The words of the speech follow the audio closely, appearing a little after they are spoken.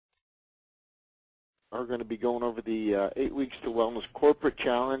are going to be going over the 8 Weeks to Wellness Corporate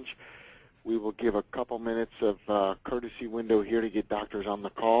Challenge. We will give a couple minutes of courtesy window here to get doctors on the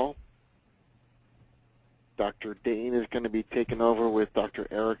call. Dr. Dane is going to be taking over with Dr.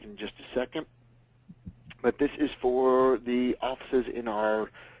 Eric in just a second. But this is for the offices in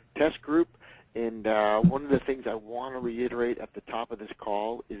our test group. And one of the things I want to reiterate at the top of this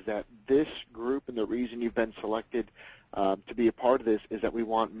call is that this group, and the reason you've been selected to be a part of this, is that we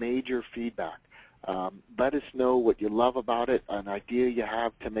want major feedback. Let us know what you love about it, an idea you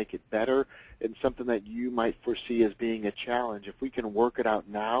have to make it better, and something that you might foresee as being a challenge. If we can work it out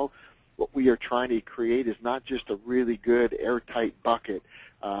now, what we are trying to create is not just a really good airtight bucket,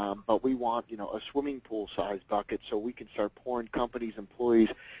 but we want, a swimming pool sized bucket so we can start pouring companies, employees,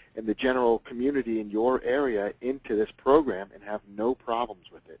 and the general community in your area into this program and have no problems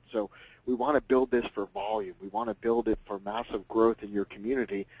with it. So we want to build this for volume. We want to build it for massive growth in your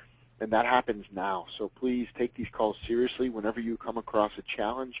community, and that happens now. So please take these calls seriously. Whenever you come across a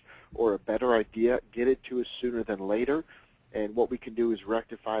challenge or a better idea, get it to us sooner than later. And what we can do is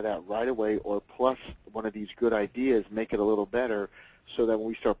rectify that right away, or plus one of these good ideas, make it a little better, so that when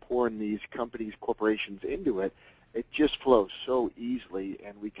we start pouring these companies, corporations into it, it just flows so easily,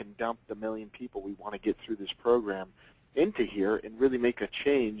 and we can dump the 1 million people we want to get through this program into here and really make a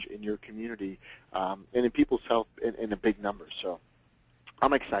change in your community and in people's health in a big number. So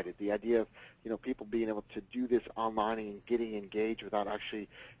I'm excited. The idea of people being able to do this online and getting engaged without actually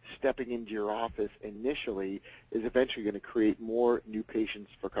stepping into your office initially is eventually going to create more new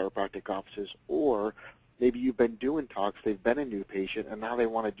patients for chiropractic offices. Or maybe you've been doing talks, they've been a new patient, and now they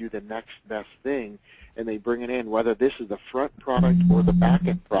want to do the next best thing, and they bring it in. Whether this is the front product or the back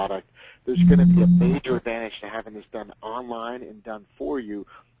end product, there's going to be a major advantage to having this done online and done for you.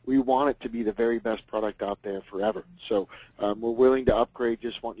 We want it to be the very best product out there forever. So we're willing to upgrade.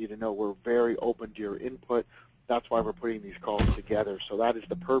 Just want you to know we're very open to your input. That's why we're putting these calls together. So that is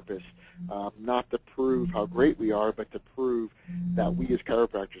the purpose, not to prove how great we are, but to prove that we as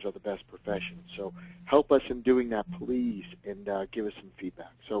chiropractors are the best profession. So help us in doing that, please, and give us some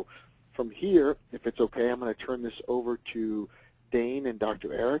feedback. So from here, if it's okay, I'm going to turn this over to Dane and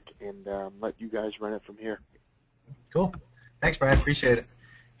Dr. Eric and let you guys run it from here. Cool. Thanks, Brad. Appreciate it.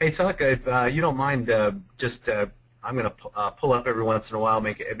 Hey, Celica, if you don't mind, I'm going to pull up every once in a while,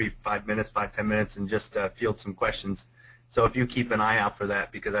 make it every 5 minutes, 5-10 minutes, and just field some questions. So if you keep an eye out for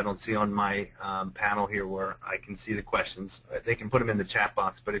that, because I don't see on my panel here where I can see the questions. They can put them in the chat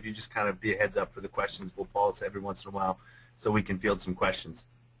box, but if you just kind of be a heads up for the questions, we'll pause every once in a while so we can field some questions.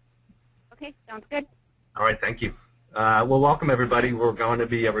 Okay, sounds good. All right, thank you. Well, welcome, everybody. We're going to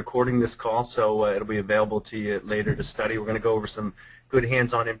be recording this call, so it'll be available to you later to study. We're going to go over some good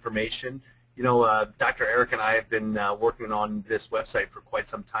hands-on information. Dr. Eric and I have been working on this website for quite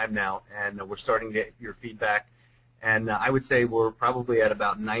some time now, and we're starting to get your feedback. And I would say we're probably at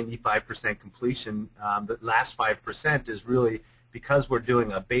about 95% completion. The last 5% is really because we're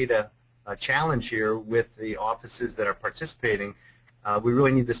doing a beta challenge here with the offices that are participating. We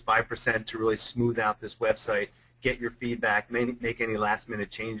really need this 5% to really smooth out this website, get your feedback, make any last-minute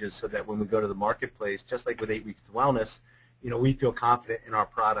changes so that when we go to the marketplace, just like with 8 Weeks to Wellness, we feel confident in our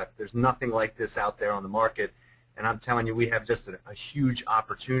product. There's nothing like this out there on the market, and I'm telling you, we have just a huge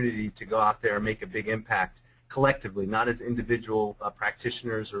opportunity to go out there and make a big impact collectively, not as individual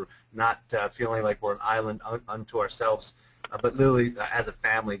practitioners or not feeling like we're an island unto ourselves, but literally as a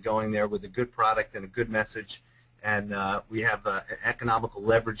family going there with a good product and a good message. And we have an economical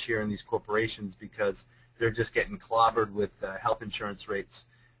leverage here in these corporations because they're just getting clobbered with health insurance rates.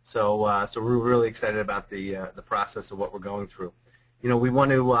 So we're really excited about the process of what we're going through. We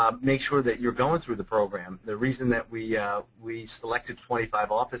want to make sure that you're going through the program. The reason that we selected 25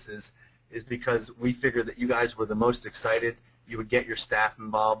 offices is because we figured that you guys were the most excited. You would get your staff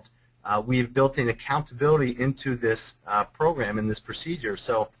involved. We've built in accountability into this program and this procedure,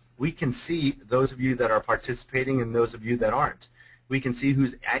 so we can see those of you that are participating and those of you that aren't. We can see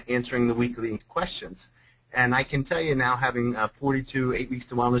who's answering the weekly questions. And I can tell you now, having 42 8 Weeks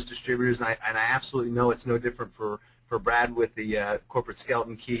to Wellness distributors, and I absolutely know it's no different for Brad with the corporate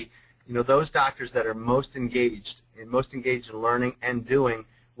skeleton key. Those doctors that are most engaged in learning and doing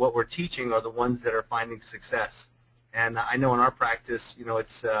what we're teaching are the ones that are finding success. And I know in our practice,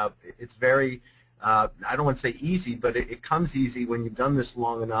 it's very, I don't want to say easy, but it comes easy when you've done this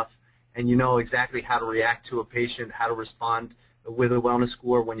long enough and you know exactly how to react to a patient, how to respond with a wellness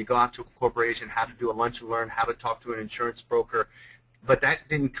score, when you go out to a corporation, how to do a lunch and learn, how to talk to an insurance broker. But that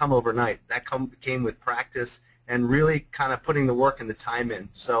didn't come overnight. That came with practice and really kind of putting the work and the time in.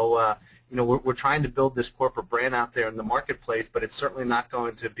 So, we're trying to build this corporate brand out there in the marketplace, but it's certainly not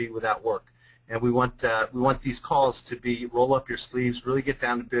going to be without work. And we want these calls to be roll up your sleeves, really get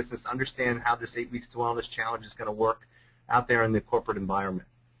down to business, understand how this 8 Weeks to Wellness Challenge is going to work out there in the corporate environment.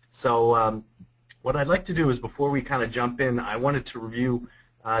 So what I'd like to do is, before we kind of jump in, I wanted to review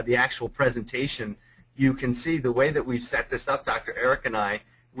the actual presentation. You can see the way that we've set this up, Dr. Eric and I,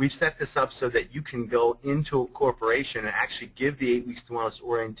 we've set this up so that you can go into a corporation and actually give the 8 Weeks to Wellness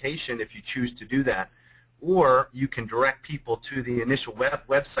orientation if you choose to do that. Or you can direct people to the initial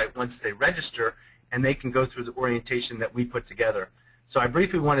website once they register, and they can go through the orientation that we put together. So I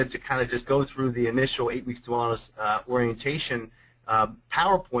briefly wanted to kind of just go through the initial 8 Weeks to Wellness orientation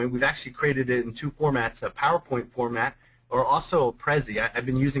PowerPoint. We've actually created it in two formats, a PowerPoint format or also Prezi. I've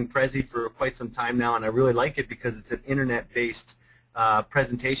been using Prezi for quite some time now, and I really like it because it's an internet-based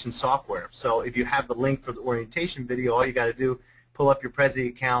presentation software. So if you have the link for the orientation video, all you got to do, pull up your Prezi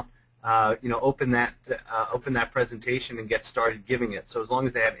account, open that presentation and get started giving it. So as long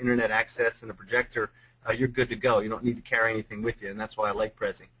as they have internet access and a projector, you're good to go. You don't need to carry anything with you, and that's why I like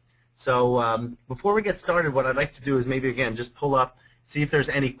Prezi. So before we get started, what I'd like to do is maybe, again, just pull up, see if there's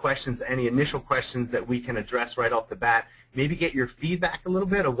any questions, any initial questions that we can address right off the bat. Maybe get your feedback a little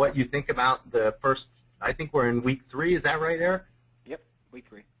bit of what you think about the first, I think we're in week 3. Is that right, Eric? Yep, week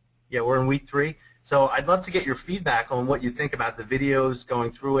 3. Yeah, we're in week 3. So I'd love to get your feedback on what you think about the videos, going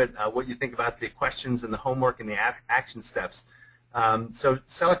through it, what you think about the questions and the homework and the action steps. So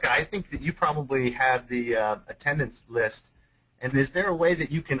Celica, I think that you probably have the attendance list. And is there a way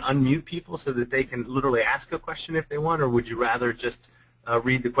that you can unmute people so that they can literally ask a question if they want, or would you rather just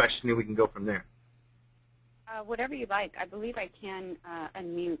read the question and we can go from there? Whatever you like. I believe I can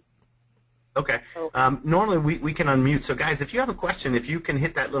unmute. Okay. Normally we can unmute. So guys, if you have a question, if you can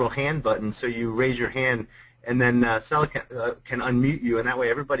hit that little hand button, so you raise your hand, and then Celica can unmute you, and that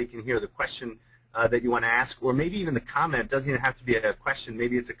way everybody can hear the question that you want to ask, or maybe even the comment. Doesn't even have to be a question.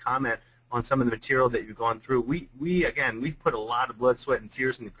 Maybe it's a comment on some of the material that you've gone through. Again, we've put a lot of blood, sweat, and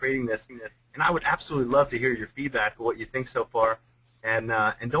tears into creating this, and I would absolutely love to hear your feedback of what you think so far. And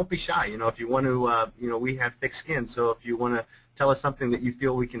don't be shy. If you want to, we have thick skin. So if you want to tell us something that you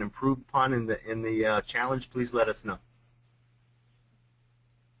feel we can improve upon in the challenge, please let us know.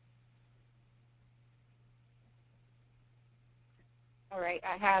 All right.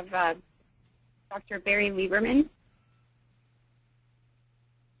 I have Dr. Barry Lieberman.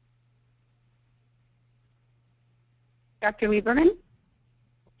 Dr. Lieberman?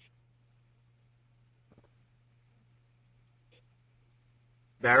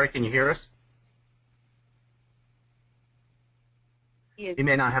 Barry, can you hear us? He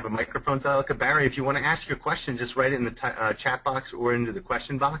may not have a microphone, Celica. Barry, if you want to ask your question, just write it in the chat box or into the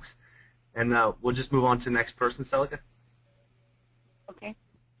question box, and we'll just move on to the next person, Celica. Okay.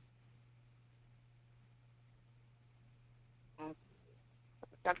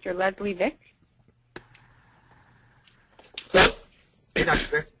 Dr. Leslie Vick. Hello? Hey, Dr.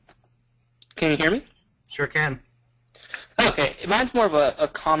 Vick. Can you hear me? Sure can. Okay, mine's more of a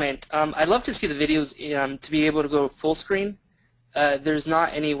comment. I'd love to see the videos to be able to go full screen. There's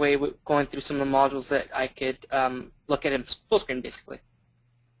not any way going through some of the modules that I could look at in full screen, basically.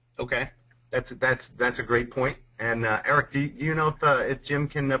 Okay, that's a great point. And Eric, do you know if Jim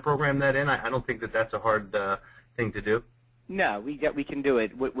can program that in? I don't think that's a hard thing to do. No, we can do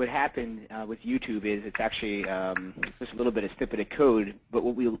it. What happened with YouTube is it's actually just a little bit of snippet of code, but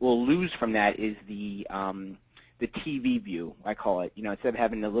what we'll lose from that is the TV view, I call it. Instead of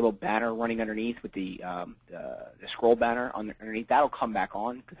having the little banner running underneath with the scroll banner underneath, that'll come back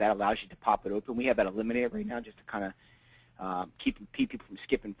on because that allows you to pop it open. We have that eliminated right now just to kind of keep people from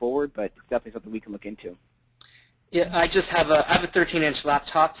skipping forward, but it's definitely something we can look into. Yeah, I have a 13-inch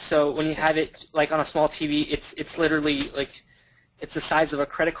laptop, so when you have it like on a small TV, it's literally like it's the size of a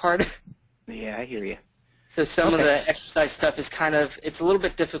credit card. Yeah, I hear you. So some of the exercise stuff is it's a little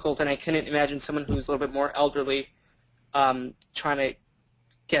bit difficult, and I couldn't imagine someone who's a little bit more elderly trying to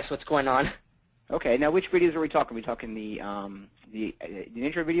guess what's going on. Okay, now which videos are we talking? Are we talking the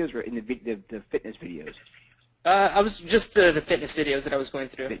intro videos or in the fitness videos? I was just the fitness videos that I was going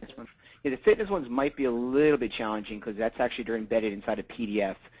through. Fitness ones. Yeah, the fitness ones might be a little bit challenging because that's actually they're embedded inside a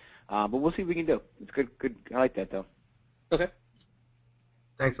PDF. But we'll see what we can do. It's good. Good. I like that though. Okay.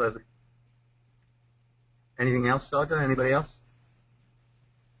 Thanks, Leslie. Anything else, Celica? Anybody else?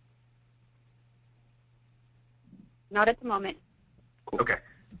 Not at the moment. Cool. Okay.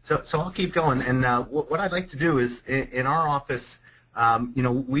 So I'll keep going. And what I'd like to do is in our office,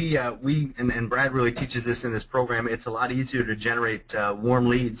 we and Brad really teaches this in this program. It's a lot easier to generate warm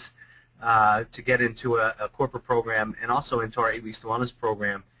leads to get into a corporate program and also into our 8 Weeks to Wellness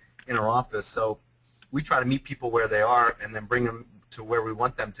program in our office. So we try to meet people where they are and then bring them to where we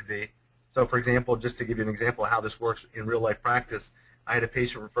want them to be. So for example, just to give you an example of how this works in real life practice, I had a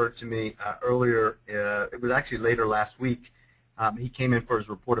patient referred to me earlier, it was actually later last week. He came in for his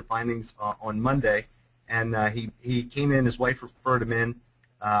reported findings on Monday, and he came in, his wife referred him in.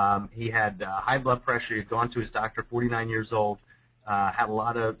 He had high blood pressure, he had gone to his doctor, 49 years old, had a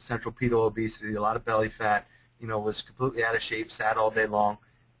lot of central pedal obesity, a lot of belly fat, was completely out of shape, sat all day long.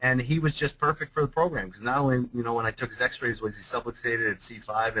 And he was just perfect for the program because not only, when I took his x-rays was he subluxated at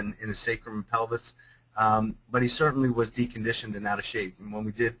C5 and in his sacrum and pelvis, but he certainly was deconditioned and out of shape. And when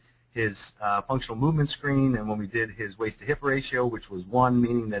we did his functional movement screen and when we did his waist-to-hip ratio, which was 1,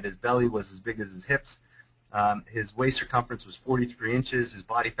 meaning that his belly was as big as his hips, his waist circumference was 43 inches, his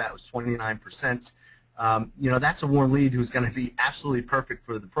body fat was 29%. That's a warm lead who's going to be absolutely perfect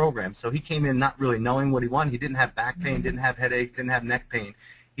for the program. So he came in not really knowing what he wanted. He didn't have back pain, didn't have headaches, didn't have neck pain.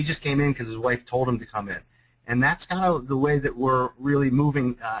 He just came in because his wife told him to come in. And that's kind of the way that we're really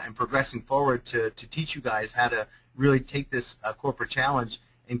moving and progressing forward to teach you guys how to really take this corporate challenge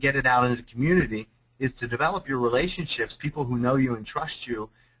and get it out into the community, is to develop your relationships, people who know you and trust you,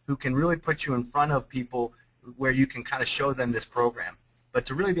 who can really put you in front of people where you can kind of show them this program. But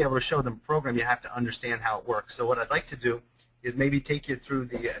to really be able to show them a program, you have to understand how it works. So what I'd like to do is maybe take you through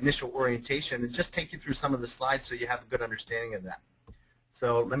the initial orientation and just take you through some of the slides so you have a good understanding of that.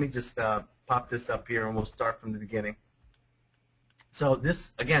 So let me just pop this up here and we'll start from the beginning. So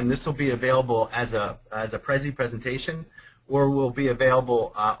this, again, this will be available as a Prezi presentation, or will be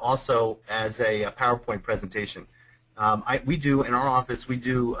available also as a PowerPoint presentation. We do, in our office, we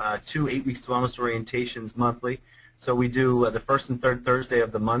do 2 8 Weeks to Wellness orientations monthly. So we do the first and third Thursday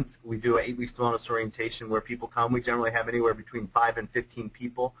of the month. We do an 8 Weeks to Wellness orientation where people come. We generally have anywhere between 5 and 15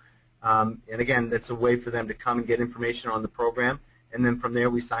 people. And again, that's a way for them to come and get information on the program. And then from there,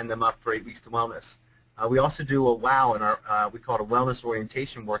 we sign them up for 8 Weeks to Wellness. We also do a WOW in our, we call it a Wellness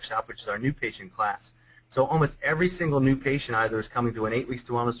Orientation Workshop, which is our new patient class. So almost every single new patient either is coming to an 8 Weeks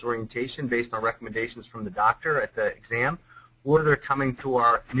to Wellness orientation based on recommendations from the doctor at the exam, or they're coming to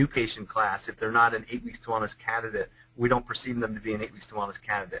our new patient class if they're not an 8 Weeks to Wellness candidate. We don't perceive them to be an 8 Weeks to Wellness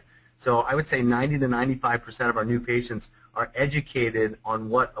candidate. So I would say 90 to 95% of our new patients are educated on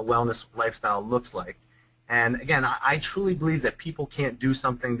what a wellness lifestyle looks like. And again, I truly believe that people can't do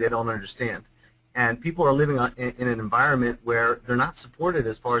something they don't understand. And people are living in an environment where they're not supported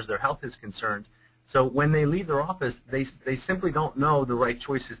as far as their health is concerned. So when they leave their office, they simply don't know the right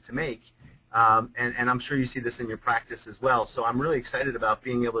choices to make. And I'm sure you see this in your practice as well. So I'm really excited about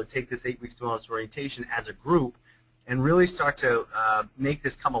being able to take this 8 Weeks to Wellness orientation as a group and really start to make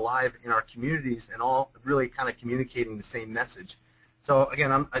this come alive in our communities and all really kind of communicating the same message. So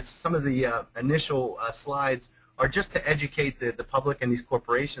again, some of the initial slides are just to educate the public and these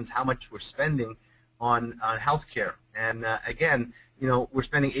corporations how much we're spending on healthcare. And again, we're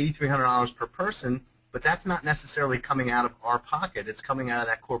spending $8,300 per person, but that's not necessarily coming out of our pocket. It's coming out of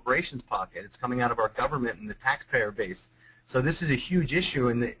that corporation's pocket. It's coming out of our government and the taxpayer base. So this is a huge issue,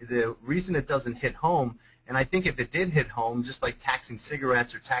 and the reason it doesn't hit home, and I think if it did hit home, just like taxing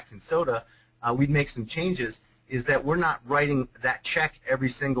cigarettes or taxing soda, we'd make some changes, is that we're not writing that check every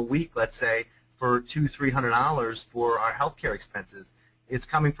single week, let's say, for $200–300 for our healthcare expenses. It's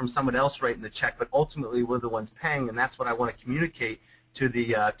coming from someone else writing the check, but ultimately we're the ones paying, and that's what I want to communicate to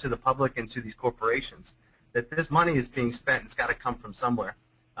the public and to these corporations, that this money is being spent. It's got to come from somewhere.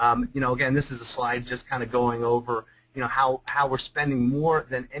 Again, this is a slide just kind of going over, how we're spending more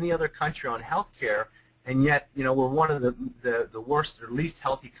than any other country on healthcare, and yet, we're one of the worst or least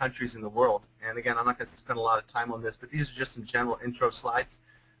healthy countries in the world. And again, I'm not going to spend a lot of time on this, but these are just some general intro slides.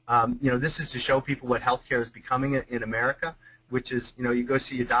 This is to show people what healthcare is becoming in America, which is, you go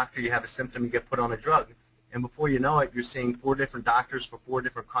see your doctor, you have a symptom, you get put on a drug. And before you know it, you're seeing 4 different doctors for 4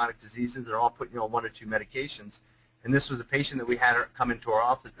 different chronic diseases. They're all putting you on 1 or 2 medications. And this was a patient that we had come into our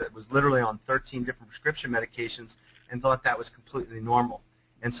office that was literally on 13 different prescription medications and thought that was completely normal.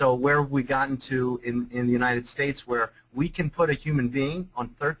 And so where have we gotten to in the United States where we can put a human being on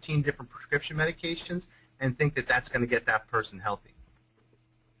 13 different prescription medications and think that that's going to get that person healthy?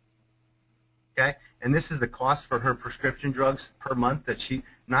 Okay? And this is the cost for her prescription drugs per month that she,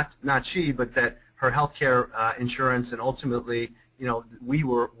 not she, but that her healthcare insurance and ultimately, we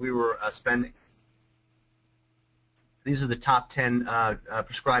were spending. These are the top 10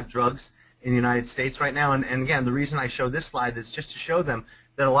 prescribed drugs in the United States right now. And again, the reason I show this slide is just to show them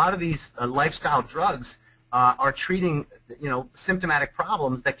that a lot of these lifestyle drugs are treating, symptomatic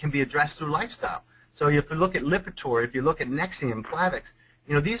problems that can be addressed through lifestyle. So if you look at Lipitor, if you look at Nexium, Plavix,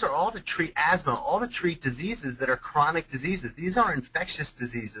 these are all to treat asthma, all to treat diseases that are chronic diseases. These aren't infectious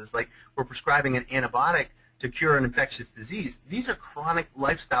diseases like we're prescribing an antibiotic to cure an infectious disease. These are chronic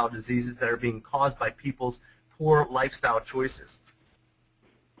lifestyle diseases that are being caused by people's poor lifestyle choices.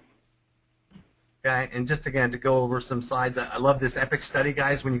 Okay, and just again to go over some slides, I love this EPIC study,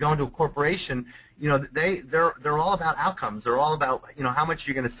 guys. When you go into a corporation, you know they're all about outcomes. They're all about how much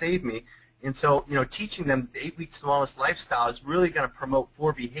you're going to save me, and so teaching them the 8 weeks smallest lifestyle is really going to promote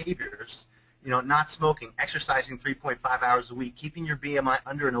 4 behaviors. Not smoking, exercising 3.5 hours a week, keeping your BMI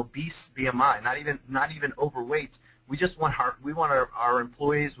under an obese BMI, not even overweight. We just want our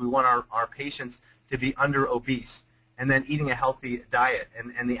employees, we want our patients to be under obese, and then eating a healthy diet,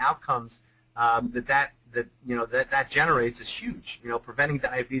 and the outcomes that generates is huge. Preventing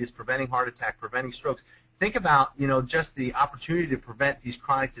diabetes, preventing heart attack, preventing strokes. Think about just the opportunity to prevent these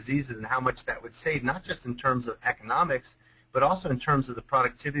chronic diseases and how much that would save, not just in terms of economics, but also in terms of the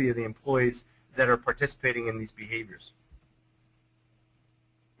productivity of the employees that are participating in these behaviors.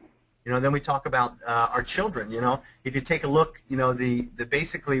 Then we talk about our children. If you take a look,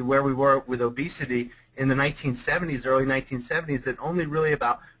 basically where we were with obesity in the 1970s, early 1970s, that only really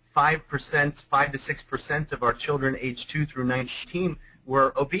about 5%, 5 to 6% of our children aged 2 through 19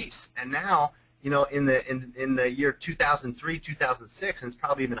 were obese, and now, in the year 2003, 2006, and it's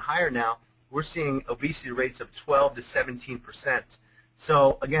probably even higher now, we're seeing obesity rates of 12 to 17%.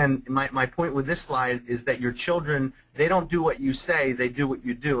 So again, my point with this slide is that your children, they don't do what you say, they do what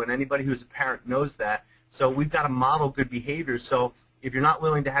you do, and anybody who's a parent knows that. So we've got to model good behavior. So if you're not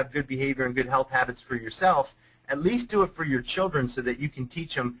willing to have good behavior and good health habits for yourself, at least do it for your children so that you can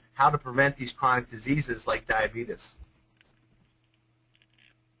teach them how to prevent these chronic diseases like diabetes.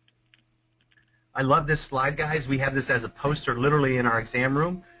 I love this slide, guys. We have this as a poster literally in our exam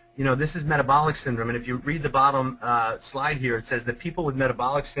room. This is metabolic syndrome, and if you read the bottom slide here, it says that people with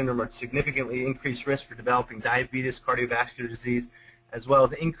metabolic syndrome are at significantly increased risk for developing diabetes, cardiovascular disease, as well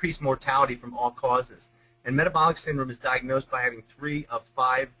as increased mortality from all causes. And metabolic syndrome is diagnosed by having 3 of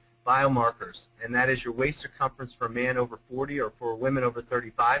 5 biomarkers, and that is your waist circumference for a man over 40 or for women over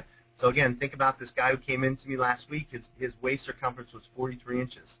 35. So again, think about this guy who came in to me last week. His waist circumference was 43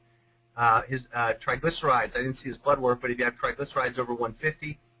 inches. His triglycerides, I didn't see his blood work, but if you have triglycerides over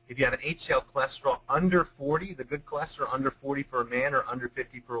 150, if you have an HDL cholesterol under 40, the good cholesterol under 40 for a man or under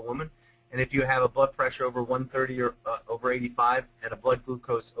 50 for a woman, and if you have a blood pressure over 130 or over 85 and a blood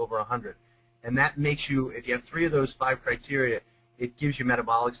glucose over 100. And that makes you, if you have 3 of those 5 criteria, it gives you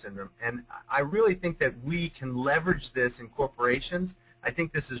metabolic syndrome. And I really think that we can leverage this in corporations. I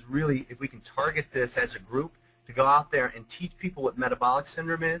think this is really, if we can target this as a group, to go out there and teach people what metabolic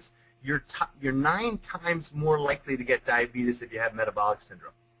syndrome is, you're 9 times more likely to get diabetes if you have metabolic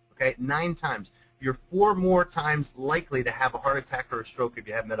syndrome. Okay, 9 times. You're 4 more times likely to have a heart attack or a stroke if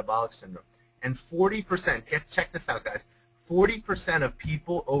you have metabolic syndrome. And 40%, check this out, guys, 40% of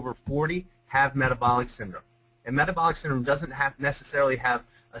people over 40 have metabolic syndrome. And metabolic syndrome doesn't necessarily have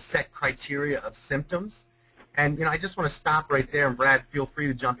a set criteria of symptoms. And I just want to stop right there, and Brad, feel free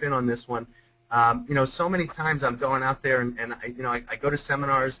to jump in on this one. So many times I'm going out there and I go to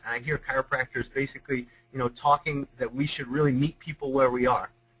seminars and I hear chiropractors basically talking that we should really meet people where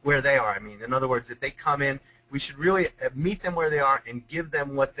they are. I mean, in other words, if they come in, we should really meet them where they are and give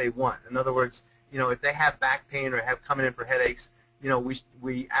them what they want. In other words, if they have back pain or have coming in for headaches,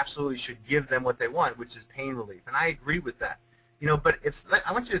 we absolutely should give them what they want, which is pain relief. And I agree with that. But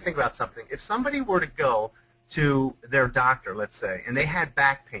I want you to think about something. If somebody were to go to their doctor, let's say, and they had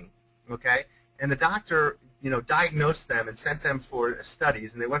back pain, okay, and the doctor, diagnosed them and sent them for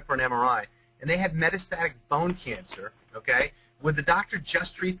studies, and they went for an MRI, and they had metastatic bone cancer, okay, would the doctor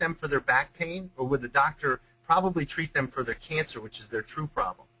just treat them for their back pain, or would the doctor probably treat them for their cancer, which is their true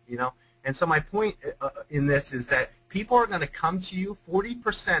problem, And so my point in this is that people are going to come to you.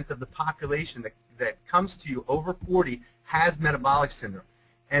 40% of the population that comes to you over 40 has metabolic syndrome.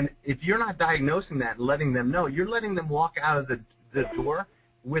 And if you're not diagnosing that and letting them know, you're letting them walk out of the door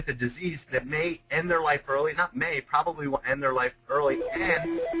with a disease that may end their life early, probably will end their life early,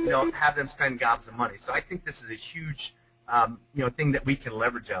 and have them spend gobs of money. So I think this is a huge thing that we can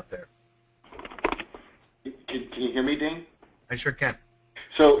leverage out there. Can you hear me, Dane? I sure can.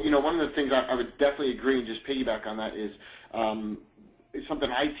 So, one of the things I would definitely agree and just piggyback on that is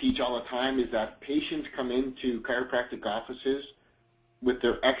something I teach all the time is that patients come into chiropractic offices with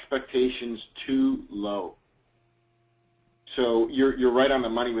their expectations too low. So you're right on the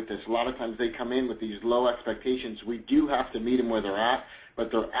money with this. A lot of times they come in with these low expectations. We do have to meet them where they're at,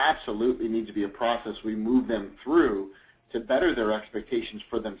 but there absolutely needs to be a process we move them through to better their expectations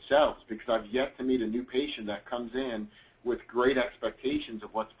for themselves, because I've yet to meet a new patient that comes in with great expectations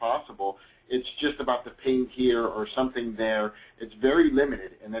of what's possible. It's just about the pain here or something there. It's very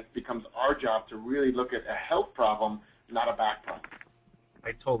limited, and it becomes our job to really look at a health problem, not a back problem.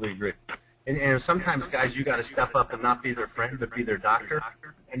 I totally agree. And sometimes, guys, you got to step up and not be their friend, but be their doctor,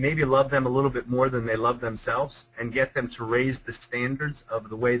 and maybe love them a little bit more than they love themselves, and get them to raise the standards of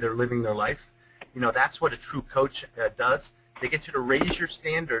the way they're living their life. You know, that's what a true coach does. They get you to raise your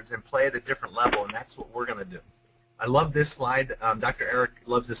standards and play at a different level, and that's what we're going to do. I love this slide. Dr. Eric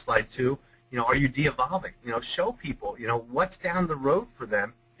loves this slide too. You know, are you de-evolving? You know, show people, you know, what's down the road for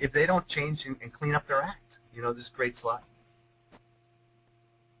them if they don't change and clean up their act. You know, this is a great slide.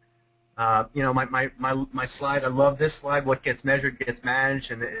 You know, my slide, I love this slide. What gets measured gets managed,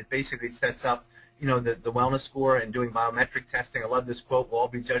 and it basically sets up, you know, the wellness score and doing biometric testing. I love this quote, we'll all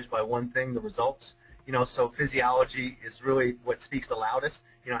be judged by one thing, the results. You know, so physiology is really what speaks the loudest.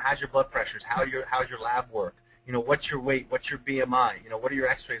 You know, how's your blood pressures? How's your lab work? You know, what's your weight? What's your BMI? You know, what do your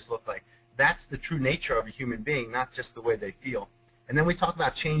x-rays look like? That's the true nature of a human being, not just the way they feel. And then we talk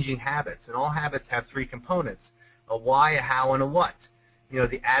about changing habits, and all habits have three components, a why, a how, and a what. You know,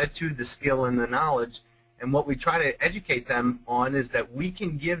 the attitude, the skill, and the knowledge. And what we try to educate them on is that we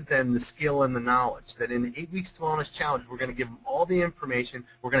can give them the skill and the knowledge, that in the 8 Weeks to Wellness Challenge, we're going to give them all the information,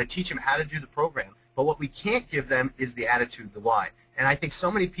 we're going to teach them how to do the program. But what we can't give them is the attitude, the why. And I think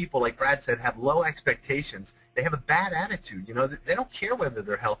so many people, like Brad said, have low expectations. They have a bad attitude. You know, they don't care whether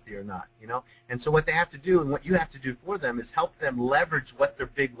they're healthy or not, you know. And so what they have to do and what you have to do for them is help them leverage what their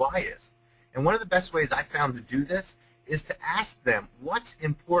big why is. And one of the best ways I found to do this is to ask them, what's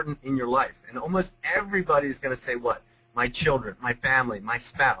important in your life? And almost everybody is going to say what? My children, my family, my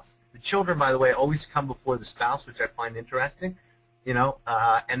spouse. The children, by the way, always come before the spouse, which I find interesting, you know,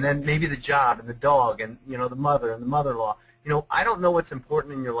 and then maybe the job and the dog and, you know, the mother and the mother-in-law. You know, I don't know what's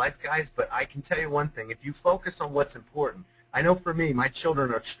important in your life, guys, but I can tell you one thing. If you focus on what's important, I know for me, my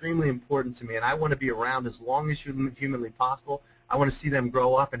children are extremely important to me, and I want to be around as long as humanly possible. I want to see them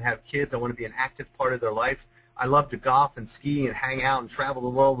grow up and have kids. I want to be an active part of their life. I love to golf and ski and hang out and travel the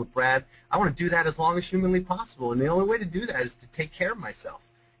world with Brad. I want to do that as long as humanly possible, and the only way to do that is to take care of myself.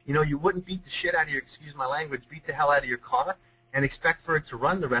 You know, you wouldn't beat the shit out of your, excuse my language, beat the hell out of your car and expect for it to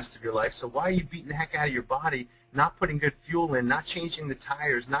run the rest of your life. So why are you beating the heck out of your body, not putting good fuel in, not changing the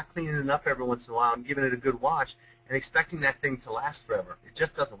tires, not cleaning it up every once in a while and giving it a good wash and expecting that thing to last forever? It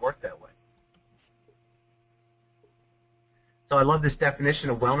just doesn't work that way. So I love this definition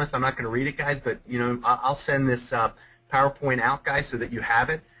of wellness. I'm not going to read it, guys, but you know, I'll send this PowerPoint out, guys, so that you have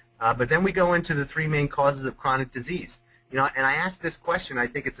it. But then we go into the three main causes of chronic disease. You know, and I ask this question. I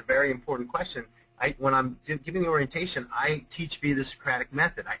think it's a very important question. When I'm giving the orientation, I teach via the Socratic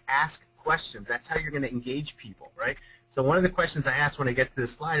method. I ask questions. That's how you're going to engage people, right? So one of the questions I ask when I get to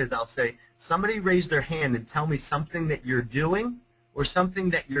this slide is I'll say, somebody raise their hand and tell me something that you're doing or something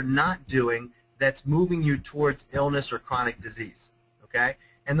that you're not doing that's moving you towards illness or chronic disease, okay?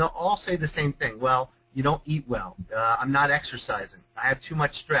 And they'll all say the same thing. Well, you don't eat well. I'm not exercising. I have too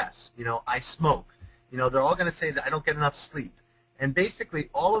much stress. You know, I smoke. You know, they're all going to say that I don't get enough sleep. And basically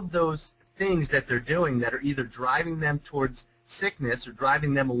all of those things that they're doing that are either driving them towards sickness or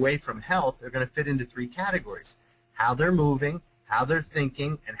driving them away from health are going to fit into three categories: how they're moving, how they're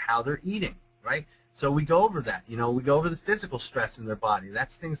thinking, and how they're eating, right? So we go over that. You know, we go over the physical stress in their body.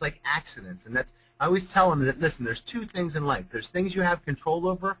 That's things like accidents. And that's, I always tell them that, listen, there's two things in life. There's things you have control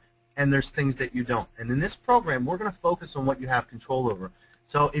over, and there's things that you don't. And in this program, we're going to focus on what you have control over.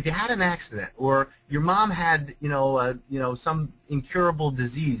 So if you had an accident, or your mom had, you know, some incurable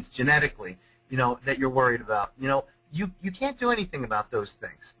disease genetically, you know, that you're worried about, you know, you can't do anything about those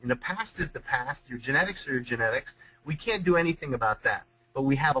things. And the past is the past. Your genetics are your genetics. We can't do anything about that. But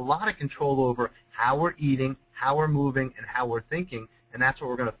we have a lot of control over how we're eating, how we're moving, and how we're thinking, and that's what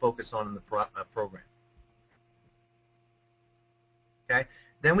we're going to focus on in the program. Okay?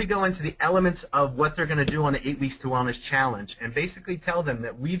 Then we go into the elements of what they're going to do on the 8 Weeks to Wellness Challenge and basically tell them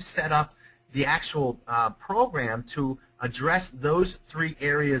that we've set up the actual program to address those three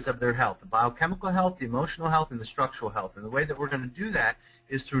areas of their health: the biochemical health, the emotional health, and the structural health. And the way that we're going to do that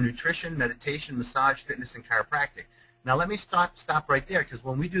is through nutrition, meditation, massage, fitness, and chiropractic. Now let me stop right there, because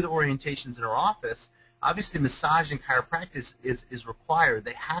when we do the orientations in our office, obviously massage and chiropractic is required.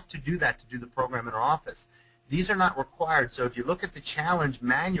 They have to do that to do the program in our office. These are not required. So if you look at the challenge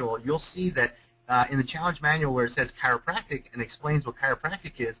manual, you'll see that in the challenge manual where it says chiropractic and explains what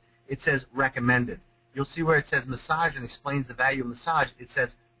chiropractic is, it says recommended. You'll see where it says massage and explains the value of massage, it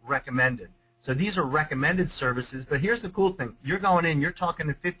says recommended. So these are recommended services, but here's the cool thing. You're going in, you're talking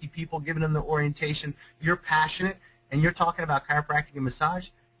to 50 people, giving them the orientation, you're passionate, and you're talking about chiropractic and massage.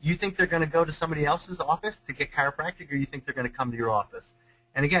 You think they're going to go to somebody else's office to get chiropractic, or you think they're going to come to your office?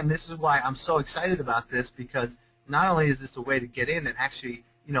 And again, this is why I'm so excited about this, because not only is this a way to get in and actually,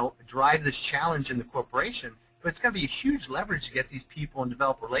 drive this challenge in the corporation, but it's going to be a huge leverage to get these people and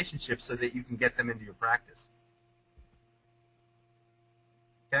develop relationships so that you can get them into your practice.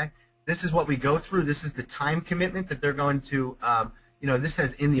 Okay? This is what we go through. This is the time commitment that they're going to, this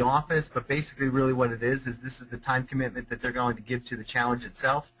says in the office, but basically really what it is this is the time commitment that they're going to give to the challenge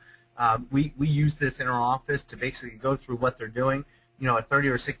itself. We use this in our office to basically go through what they're doing, a 30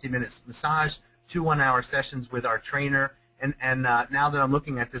 or 60 minutes massage, 2 one-hour sessions with our trainer. And now that I'm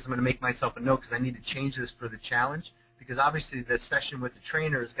looking at this, I'm going to make myself a note because I need to change this for the challenge, because obviously the session with the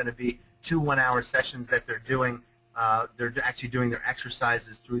trainer is going to be 2 one-hour sessions that they're doing. They're actually doing their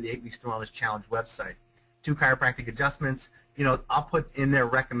exercises through the 8 Weeks to Wellness Challenge website. 2 chiropractic adjustments. I'll put in their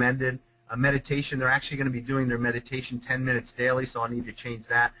recommended meditation. They're actually going to be doing their meditation 10 minutes daily, so I'll need to change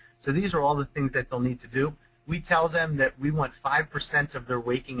that. So these are all the things that they'll need to do. We tell them that we want 5% of their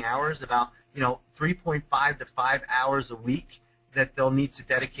waking hours, about 3.5 to 5 hours a week, that they'll need to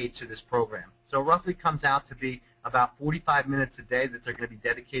dedicate to this program. So it roughly comes out to be about 45 minutes a day that they're going to be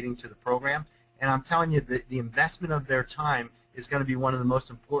dedicating to the program. And I'm telling you that the investment of their time is going to be one of the most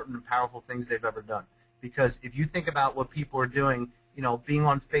important and powerful things they've ever done. Because if you think about what people are doing, being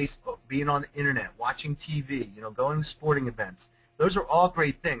on Facebook, being on the internet, watching TV, going to sporting events, those are all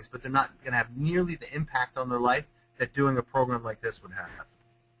great things, but they're not going to have nearly the impact on their life that doing a program like this would have.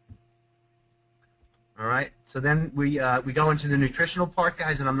 All right, so then we go into the nutritional part,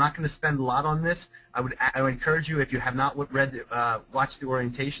 guys, and I'm not going to spend a lot on this. I would encourage you, if you have not watched the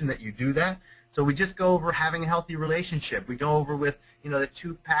orientation, that you do that. So we just go over having a healthy relationship. We go over with the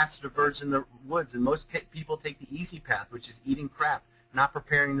 2 paths to birds in the woods, and most people take the easy path, which is eating crap, not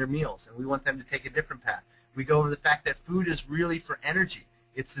preparing their meals, and we want them to take a different path. We go over the fact that food is really for energy.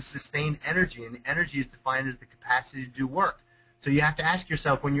 It's to sustain energy, and energy is defined as the capacity to do work. So you have to ask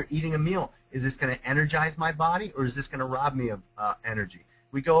yourself, when you're eating a meal, is this going to energize my body, or is this going to rob me of energy?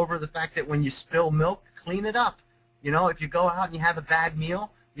 We go over the fact that when you spill milk, clean it up. If you go out and you have a bad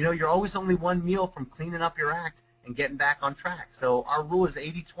meal, you're always only 1 meal from cleaning up your act and getting back on track. So our rule is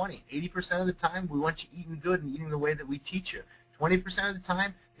 80-20. 80% of the time, we want you eating good and eating the way that we teach you. 20% of the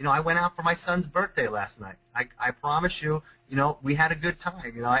time, I went out for my son's birthday last night. I promise you, we had a good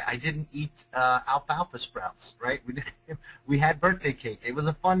time. I didn't eat alfalfa sprouts, right? We had birthday cake. It was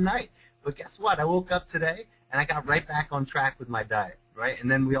a fun night. But guess what? I woke up today and I got right back on track with my diet, right? And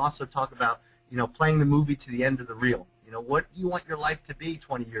then we also talk about, playing the movie to the end of the reel. What you want your life to be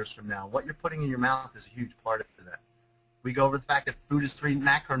 20 years from now. What you're putting in your mouth is a huge part of that. We go over the fact that food is 3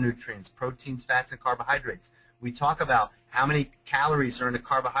 macronutrients: proteins, fats, and carbohydrates. We talk about how many calories are in a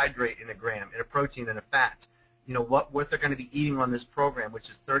carbohydrate in a gram, in a protein, and a fat. What they're going to be eating on this program, which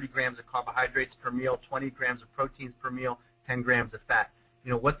is 30 grams of carbohydrates per meal, 20 grams of proteins per meal, 10 grams of fat.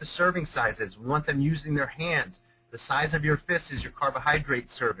 What the serving size is. We want them using their hands. The size of your fist is your carbohydrate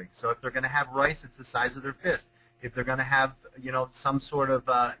serving. So if they're going to have rice, it's the size of their fist. If they're going to have, some sort of,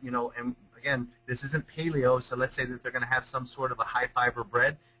 and again, this isn't paleo, so let's say that they're going to have some sort of a high-fiber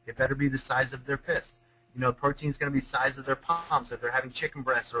bread, it better be the size of their fist. Protein is going to be the size of their palm. So if they're having chicken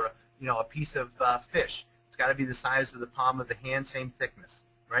breasts or, a piece of fish, it's got to be the size of the palm of the hand, same thickness,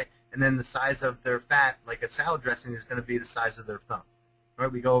 right? And then the size of their fat, like a salad dressing, is going to be the size of their thumb.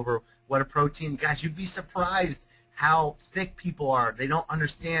 Right? We go over what a protein. Guys, you'd be surprised how thick people are. They don't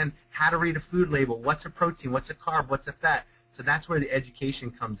understand how to read a food label. What's a protein? What's a carb? What's a fat? So that's where the education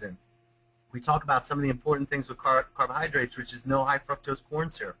comes in. We talk about some of the important things with carbohydrates, which is no high fructose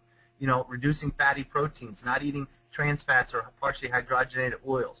corn syrup. Reducing fatty proteins, not eating trans fats or partially hydrogenated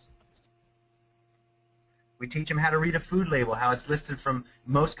oils. We teach them how to read a food label, how it's listed from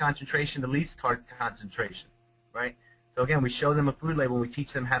most concentration to least concentration, right? So again, we show them a food label and we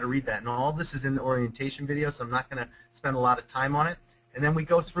teach them how to read that. And all this is in the orientation video, so I'm not going to spend a lot of time on it. And then we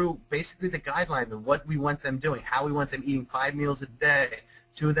go through basically the guidelines of what we want them doing, how we want them eating 5 meals a day.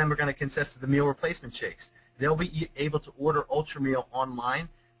 2 of them are going to consist of the meal replacement shakes. They'll be able to order Ultrameal online.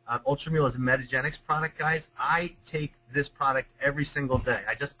 Ultrameal is a Metagenics product, guys. I take this product every single day.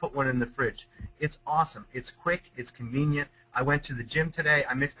 I just put one in the fridge. It's awesome. It's quick. It's convenient. I went to the gym today.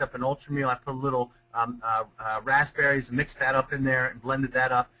 I mixed up an Ultrameal. I put a little raspberries, mixed that up in there, and blended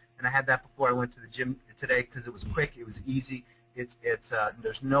that up. And I had that before I went to the gym today because it was quick. It was easy.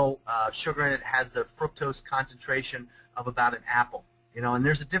 There's no sugar in it. It has the fructose concentration of about an apple. And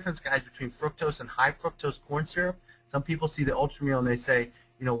there's a difference, guys, between fructose and high fructose corn syrup. Some people see the Ultrameal and they say,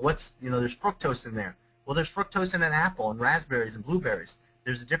 there's fructose in there. Well, there's fructose in an apple and raspberries and blueberries.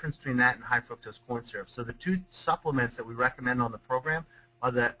 There's a difference between that and high fructose corn syrup. So the 2 supplements that we recommend on the program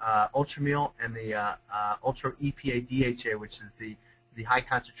are the Ultrameal and the Ultra EPA DHA, which is the high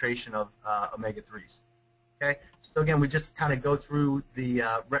concentration of omega-3s. Okay, so again, we just kind of go through the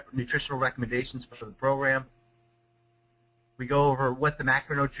nutritional recommendations for the program. We go over what the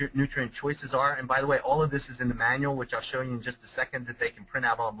macronutrient choices are, and by the way, all of this is in the manual, which I'll show you in just a second, that they can print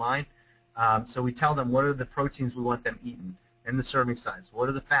out online. So we tell them what are the proteins we want them eating, and the serving size. What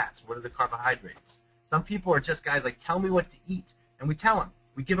are the fats? What are the carbohydrates? Some people are just guys like, tell me what to eat, and we tell them.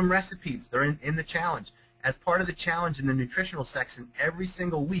 We give them recipes. They're in the challenge. As part of the challenge in the nutritional section, every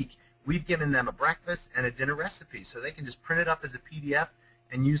single week, we've given them a breakfast and a dinner recipe, so they can just print it up as a PDF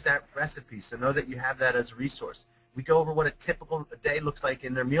and use that recipe. So know that you have that as a resource. We go over what a typical day looks like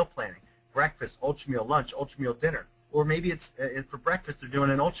in their meal planning. Breakfast, Ultrameal, lunch, Ultrameal, dinner. Or maybe it's for breakfast they're doing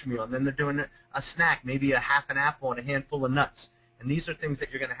an Ultrameal, and then they're doing a snack, maybe a half an apple and a handful of nuts. And these are things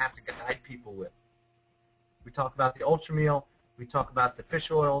that you're going to have to guide people with. We talk about the Ultrameal. We talk about the fish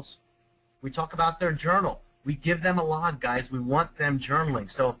oils. We talk about their journal. We give them a log, guys. We want them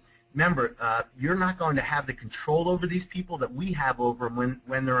journaling. So remember, you're not going to have the control over these people that we have over them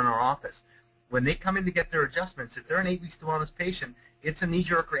when they're in our office. When they come in to get their adjustments, if they're an 8 weeks to wellness patient, it's a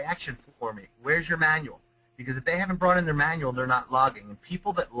knee-jerk reaction for me. Where's your manual? Because if they haven't brought in their manual, they're not logging. And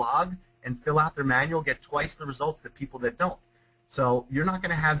people that log and fill out their manual get twice the results that people that don't. So you're not going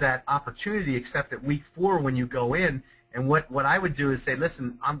to have that opportunity except at week 4 when you go in. And what I would do is say,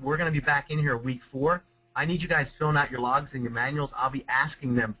 listen, we're going to be back in here week 4. I need you guys filling out your logs and your manuals. I'll be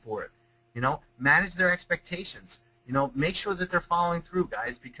asking them for it. You know, manage their expectations. You know, make sure that they're following through,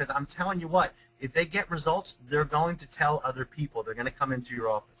 guys, because I'm telling you what, if they get results, they're going to tell other people. They're going to come into your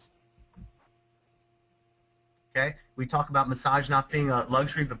office. Okay? We talk about massage not being a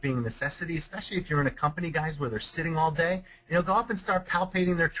luxury but being a necessity, especially if you're in a company, guys, where they're sitting all day. You know, go up and start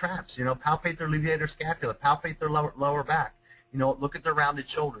palpating their traps. You know, palpate their levator scapula, palpate their lower back. You know, look at their rounded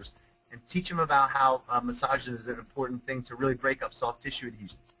shoulders, and teach them about how massage is an important thing to really break up soft tissue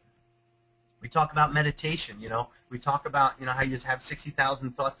adhesions. We talk about meditation, you know. We talk about, you know, how you just have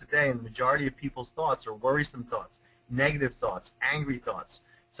 60,000 thoughts a day, and the majority of people's thoughts are worrisome thoughts, negative thoughts, angry thoughts.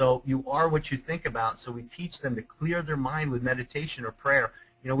 So you are what you think about, so we teach them to clear their mind with meditation or prayer.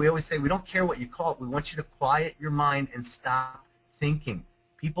 You know, we always say we don't care what you call it. We want you to quiet your mind and stop thinking.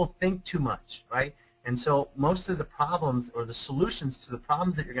 People think too much, right? And so most of the problems or the solutions to the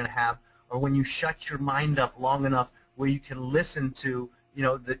problems that you're going to have are when you shut your mind up long enough where you can listen to, you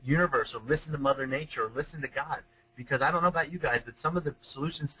know, the universe, or listen to Mother Nature, or listen to God. Because I don't know about you guys, but some of the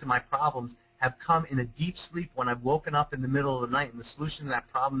solutions to my problems have come in a deep sleep when I've woken up in the middle of the night, and the solution to that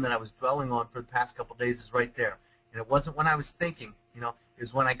problem that I was dwelling on for the past couple of days is right there. And it wasn't when I was thinking, you know, it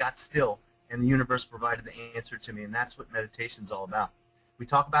was when I got still and the universe provided the answer to me, and that's what meditation is all about. We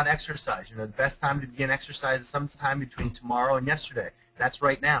talk about exercise. You know, the best time to begin exercise is sometime between tomorrow and yesterday. That's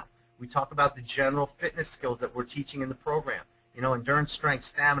right now. We talk about the general fitness skills that we're teaching in the program. You know, endurance, strength,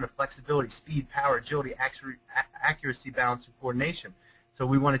 stamina, flexibility, speed, power, agility, accuracy, balance, and coordination. So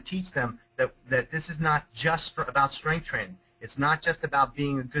we want to teach them that this is not just about strength training. It's not just about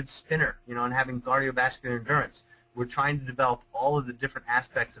being a good spinner, you know, and having cardiovascular endurance. We're trying to develop all of the different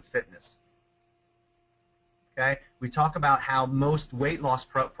aspects of fitness. Okay? We talk about how most weight loss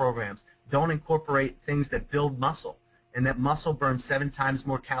programs don't incorporate things that build muscle, and that muscle burns 7 times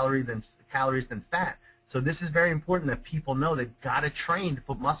more calories than fat. So this is very important that people know they've got to train to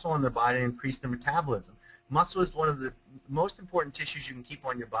put muscle on their body and increase their metabolism. Muscle is one of the most important tissues you can keep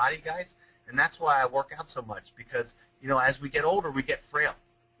on your body, guys, and that's why I work out so much, because, you know, as we get older, we get frail.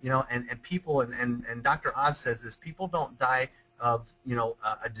 You know, and people, and Dr. Oz says this, people don't die of, you know,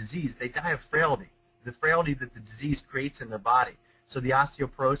 a disease. They die of frailty, the frailty that the disease creates in their body. So the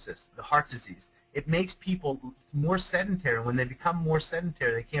osteoporosis, the heart disease, it makes people more sedentary. When they become more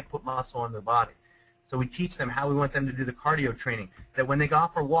sedentary, they can't put muscle on their body. So we teach them how we want them to do the cardio training, that when they go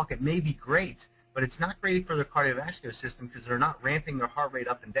out for a walk, it may be great, but it's not great for their cardiovascular system because they're not ramping their heart rate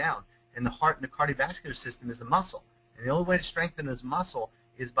up and down. And the heart and the cardiovascular system is the muscle. And the only way to strengthen this muscle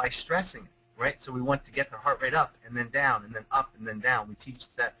is by stressing it, right? So we want to get their heart rate up and then down and then up and then down. We teach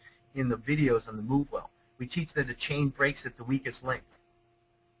that in the videos on the Move Well. We teach that the chain breaks at the weakest link,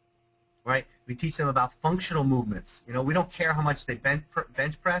 right? We teach them about functional movements. You know, we don't care how much they bench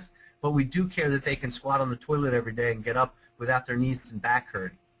press, but we do care that they can squat on the toilet every day and get up without their knees and back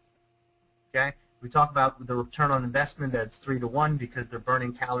hurting. Okay? We talk about the return on investment, that's 3 to 1 because they're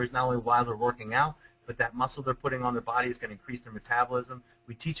burning calories not only while they're working out, but that muscle they're putting on their body is going to increase their metabolism.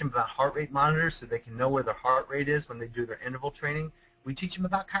 We teach them about heart rate monitors so they can know where their heart rate is when they do their interval training. We teach them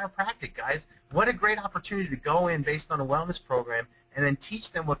about chiropractic, guys. What a great opportunity to go in based on a wellness program and then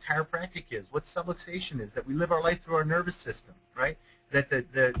teach them what chiropractic is, what subluxation is, that we live our life through our nervous system, right? that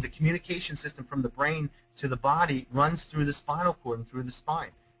the communication system from the brain to the body runs through the spinal cord and through the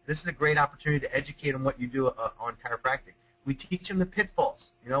spine. This is a great opportunity to educate them what you do on chiropractic. We teach them the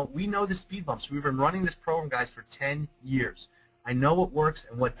pitfalls. You know, we know the speed bumps. We've been running this program, guys, for 10 years. I know what works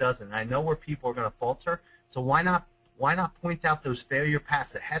and what doesn't. And I know where people are going to falter. So why not point out those failure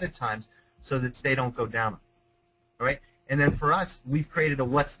paths ahead of time so that they don't go down them? All right? And then for us, we've created a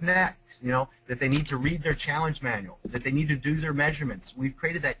what's next, you know, that they need to read their challenge manual, that they need to do their measurements. We've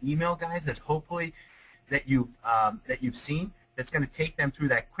created that email, guys, that hopefully that you've seen, that's going to take them through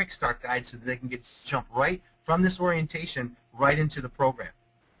that quick start guide so that they can jump right from this orientation right into the program.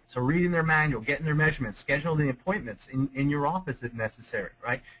 So reading their manual, getting their measurements, scheduling appointments in your office if necessary,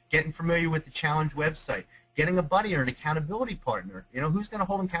 right? Getting familiar with the challenge website, getting a buddy or an accountability partner. You know, who's going to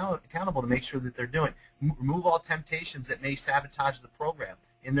hold them accountable to make sure that they're doing. Remove all temptations that may sabotage the program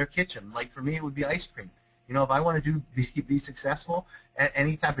in their kitchen. Like for me, it would be ice cream. You know, if I want to be successful at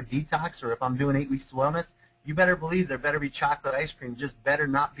any type of detox, or if I'm doing 8 weeks to wellness, you better believe there better be chocolate ice cream, just better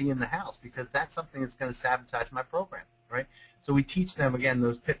not be in the house, because that's something that's going to sabotage my program, right? So we teach them, again,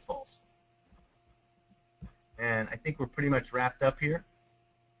 those pitfalls. And I think we're pretty much wrapped up here.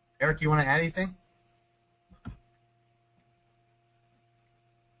 Eric, you want to add anything?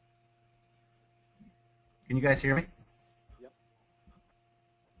 Can you guys hear me? Yep.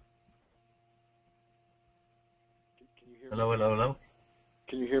 Can you hear hello, me? hello, hello.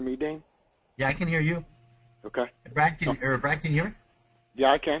 Can you hear me, Dane? Yeah, I can hear you. Okay. Brad, can you hear me?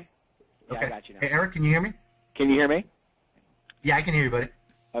 Yeah, I can. Yeah, Okay. I got you now. Hey, Eric, can you hear me? Can you hear me? Yeah, I can hear you, buddy.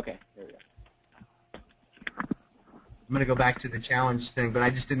 Okay, there we go. I'm going to go back to the challenge thing, but I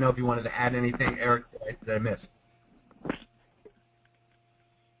just didn't know if you wanted to add anything, Eric, that I missed.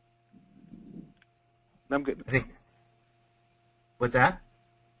 I'm good. I think. What's that?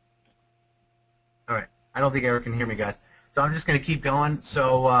 All right. I don't think Eric can hear me, guys. So I'm just going to keep going.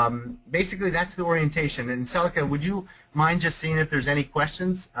 So basically, that's the orientation. And Celica, would you mind just seeing if there's any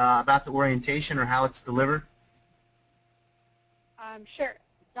questions about the orientation or how it's delivered? Sure.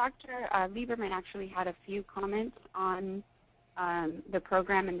 Dr. Lieberman actually had a few comments on the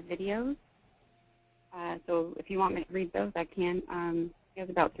program and the videos. So if you want me to read those, I can. He has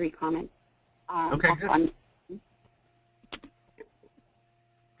about 3 comments. Okay, good.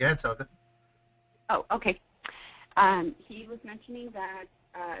 Go ahead, Celica. Oh, okay. He was mentioning that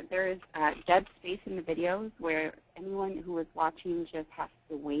there is dead space in the videos where anyone who is watching just has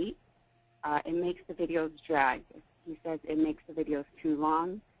to wait. It makes the videos drag. He says it makes the videos too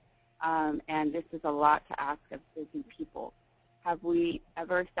long, and this is a lot to ask of busy people. Have we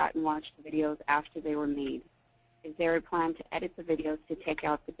ever sat and watched the videos after they were made? Is there a plan to edit the videos to take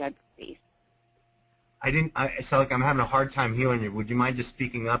out the dead space? Celica, I'm having a hard time hearing you. Would you mind just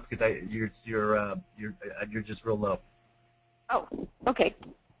speaking up, because you're just real low. Oh, okay.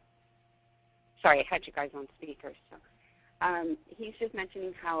 Sorry, I had you guys on speaker. So, he's just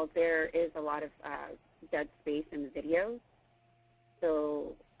mentioning how there is a lot of dead space in the videos.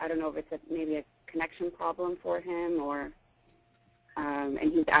 So I don't know if it's maybe a connection problem for him, or and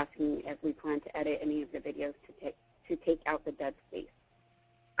he's asking if we plan to edit any of the videos to take out the dead space.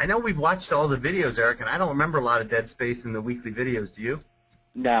 I know we've watched all the videos, Eric, and I don't remember a lot of dead space in the weekly videos. Do you?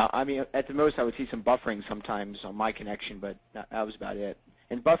 No, I mean, at the most I would see some buffering sometimes on my connection, but that was about it.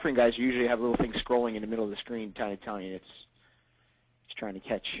 And buffering guys usually have little things scrolling in the middle of the screen trying to tell you it's trying to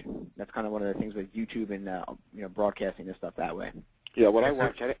catch. That's kind of one of the things with YouTube and you know, broadcasting and stuff that way. Yeah, what I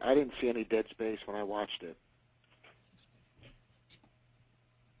watched, I didn't see any dead space when I watched it.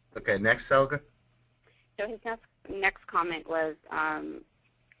 Okay, next, Celica. So his next comment was,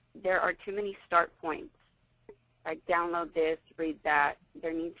 there are too many start points. Like download this, read that.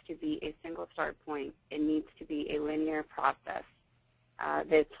 There needs to be a single start point. It needs to be a linear process.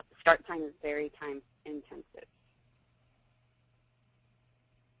 The start time is very time intensive.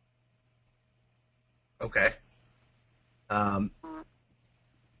 Okay. And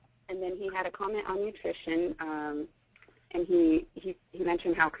then he had a comment on nutrition, and he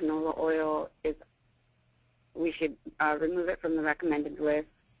mentioned how canola oil is, we should remove it from the recommended list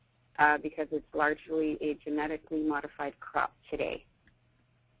because it's largely a genetically modified crop today.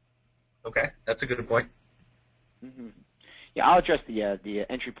 Okay, that's a good point. Mm-hmm. Yeah, I'll address the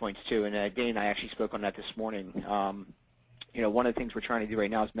entry points too, and Dane and I actually spoke on that this morning. You know, one of the things we're trying to do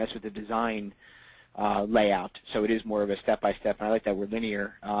right now is mess with the design layout, so it is more of a step-by-step, and I like that word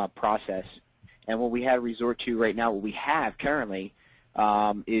linear process. And what we have resort to right now, what we have currently,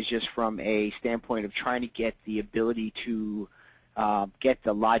 is just from a standpoint of trying to get the ability to get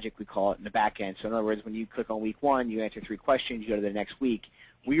the logic, we call it, in the back end. So in other words, when you click on week 1, you answer 3 questions, you go to the next week.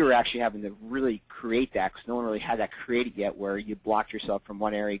 we were actually having to really create that because no one really had that created yet, where you blocked yourself from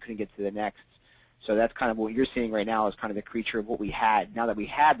one area, you couldn't get to the next. So that's kind of what you're seeing right now is kind of the creature of what we had. Now that we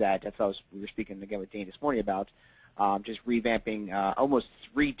had that, that's what we were speaking again with Dane this morning about, just revamping almost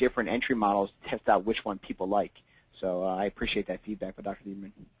 3 different entry models to test out which one people like. So I appreciate that feedback by Dr.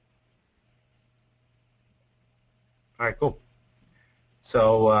 Lieberman. All right, cool.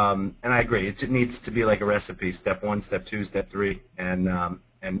 So, and I agree. It needs to be like a recipe: step 1, step 2, step 3, and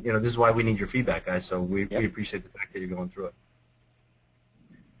you know, this is why we need your feedback, guys. So we appreciate the fact that you're going through it.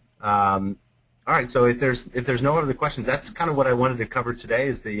 All right. So if there's no other questions, that's kind of what I wanted to cover today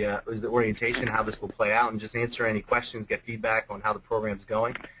is the orientation, how this will play out, and just answer any questions, get feedback on how the program's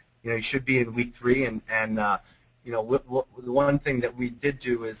going. You know, you should be in week 3, and you know, the one thing that we did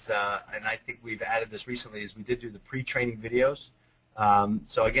do is, and I think we've added this recently, is we did do the pre-training videos.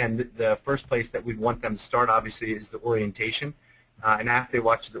 So again, the first place that we'd want them to start, obviously, is the orientation. And after they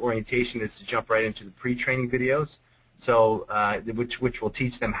watch the orientation, is to jump right into the pre-training videos. So which will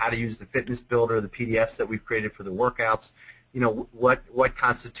teach them how to use the fitness builder, the PDFs that we've created for the workouts. You know, what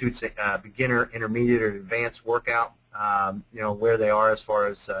constitutes a beginner, intermediate, or advanced workout. You know, where they are as far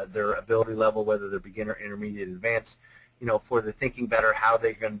as their ability level, whether they're beginner, intermediate, advanced. You know, for the thinking better, how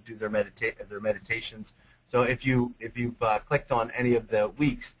they're going to do their meditations. So if you've clicked on any of the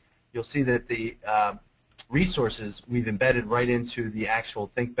weeks, you'll see that the resources we've embedded right into the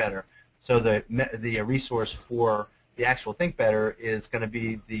actual Think Better. So the resource for the actual Think Better is going to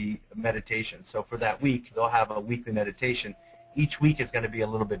be the meditation. So for that week, they'll have a weekly meditation. Each week is going to be a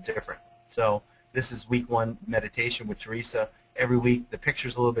little bit different. So this is week 1 meditation with Teresa. Every week the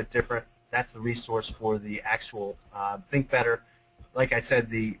picture's a little bit different. That's the resource for the actual Think Better. Like I said,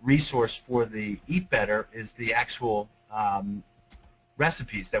 the resource for the Eat Better is the actual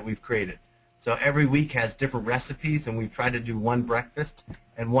recipes that we've created. So every week has different recipes, and we've tried to do 1 breakfast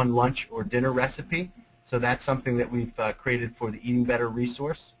and 1 lunch or dinner recipe. So that's something that we've created for the Eating Better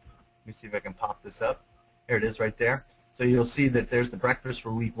resource. Let me see if I can pop this up. Here it is right there. So you'll see that there's the breakfast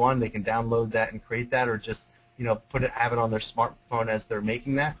for week 1. They can download that and create that, or just, you know, have it on their smartphone as they're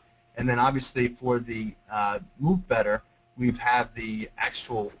making that. And then obviously for the Move Better, we have the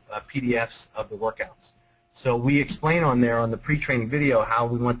actual PDFs of the workouts. So we explain on there on the pre-training video how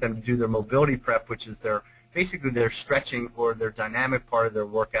we want them to do their mobility prep, which is basically their stretching or their dynamic part of their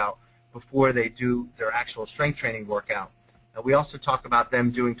workout before they do their actual strength training workout. We also talk about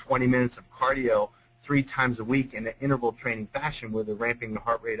them doing 20 minutes of cardio 3 times a week in an interval training fashion where they're ramping the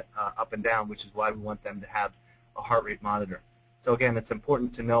heart rate up and down, which is why we want them to have a heart rate monitor. So again, it's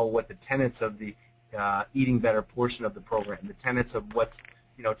important to know what the tenets of the Eating Better portion of the program, the tenets of what's,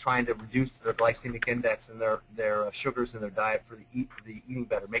 you know, trying to reduce their glycemic index and their sugars in their diet for the Eating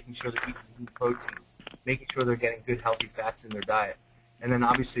Better, making sure they're eating good protein, making sure they're getting good healthy fats in their diet. And then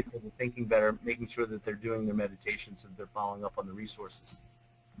obviously for the Thinking Better, making sure that they're doing their meditation so that they're following up on the resources.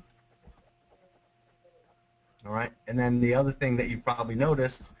 All right, and then the other thing that you've probably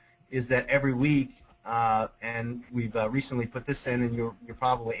noticed is that every week, and we've recently put this in and you're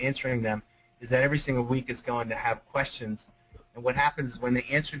probably answering them, is that every single week is going to have questions. And what happens is when they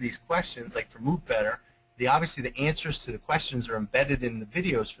answer these questions, like for Move Better, obviously the answers to the questions are embedded in the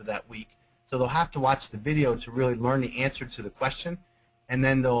videos for that week. So they'll have to watch the video to really learn the answer to the question. And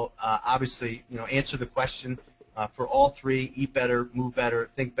then they'll obviously, you know, answer the question for all 3, Eat Better, Move Better,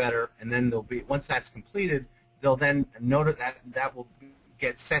 Think Better, and then they'll be, once that's completed, they'll then note that will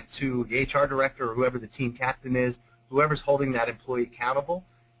get sent to the HR director or whoever the team captain is, whoever's holding that employee accountable,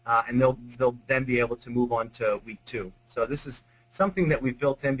 and they'll then be able to move on to week 2. So this is something that we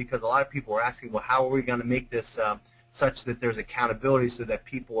built in because a lot of people are asking, well, how are we going to make this such that there's accountability so that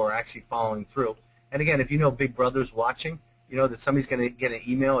people are actually following through? And again, if you know Big Brother's watching, you know that somebody's going to get an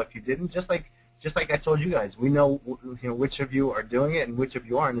email if you didn't. Just like I told you guys, we know, you know, which of you are doing it and which of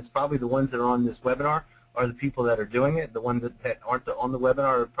you aren't. It's probably the ones that are on this webinar are the people that are doing it. The ones that aren't on the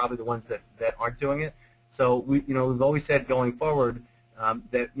webinar are probably the ones that aren't doing it. So we've always said going forward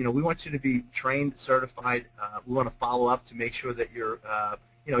that, you know, we want you to be trained, certified. We want to follow up to make sure that you're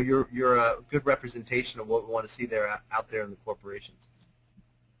a good representation of what we want to see out there in the corporations.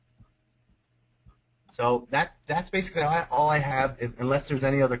 So that's basically all I have. Unless there's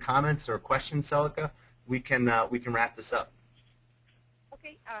any other comments or questions, Celica, we can wrap this up.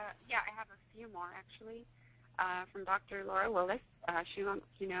 Okay. Yeah, I have a few more actually from Dr. Laura Willis. She wants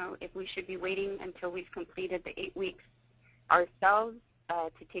to know if we should be waiting until we've completed the 8 weeks ourselves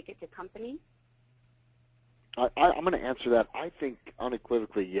to take it to companies. I'm going to answer that. I think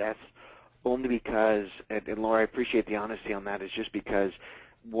unequivocally yes, only because, and Laura, I appreciate the honesty on that, is just because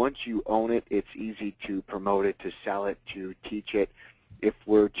once you own it, it's easy to promote it, to sell it, to teach it. If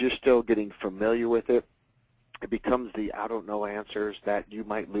we're just still getting familiar with it, it becomes the I don't know answers that you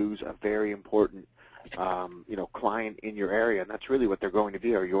might lose a very important client in your area, and that's really what they're going to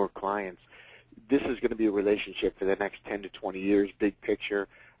be, are your clients. This is going to be a relationship for the next 10 to 20 years, big picture.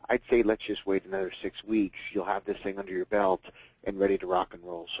 I'd say let's just wait another 6 weeks. You'll have this thing under your belt and ready to rock and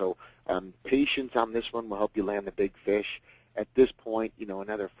roll. So patience on this one will help you land the big fish. At this point,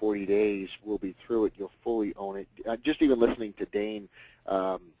 another 40 days, we'll be through it. You'll fully own it. Just even listening to Dane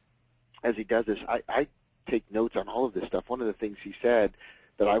as he does this, I take notes on all of this stuff. One of the things he said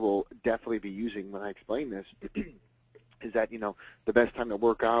that I will definitely be using when I explain this is that, the best time to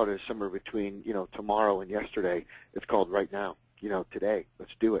work out is somewhere between, tomorrow and yesterday. It's called right now, today.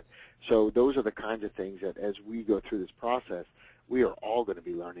 Let's do it. So those are the kinds of things that as we go through this process, we are all going to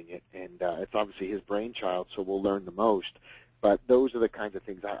be learning it. And it's obviously his brainchild, so we'll learn the most. But those are the kinds of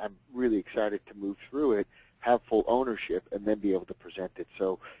things I'm really excited to move through it, have full ownership, and then be able to present it.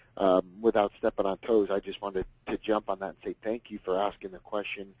 So without stepping on toes, I just wanted to jump on that and say thank you for asking the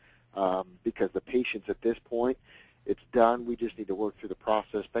question, because the patience at this point, it's done. We just need to work through the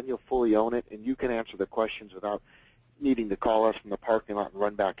process. Then you'll fully own it, and you can answer the questions without needing to call us from the parking lot and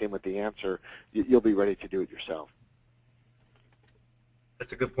run back in with the answer. You'll be ready to do it yourself.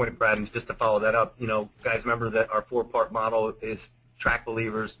 That's a good point, Brad. And just to follow that up, guys, remember that our 4-part model is track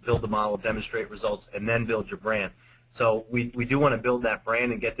believers, build the model, demonstrate results, and then build your brand. So we do want to build that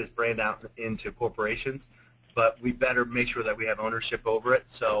brand and get this brand out into corporations, but we better make sure that we have ownership over it.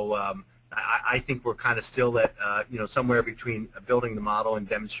 So I think we're kind of still at, somewhere between building the model and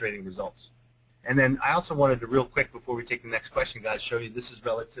demonstrating results. And then I also wanted to, real quick, before we take the next question, guys, show you this is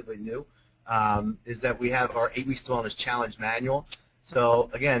relatively new, is that we have our 8 Weeks to Wellness Challenge Manual. So,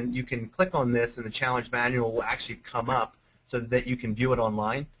 again, you can click on this, and the challenge manual will actually come up so that you can view it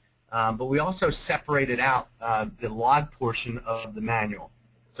online. But we also separated out the log portion of the manual.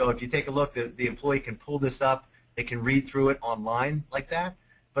 So if you take a look, the employee can pull this up. They can read through it online like that.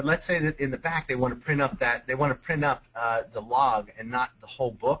 But let's say that in the back they want to print up the log and not the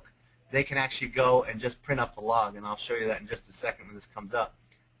whole book. They can actually go and just print up the log, and I'll show you that in just a second when this comes up.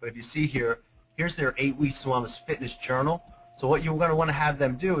 But if you see here, here's their 8 Weeks to Wellness Fitness Journal. So what you're going to want to have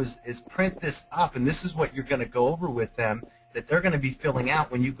them do is print this up, and this is what you're going to go over with them, that they're going to be filling out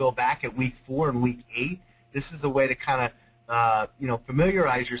when you go back at week 4 and week 8. This is a way to kind of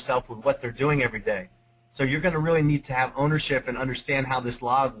familiarize yourself with what they're doing every day. So you're going to really need to have ownership and understand how this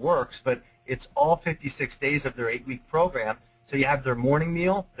log works, but it's all 56 days of their 8-week program. So you have their morning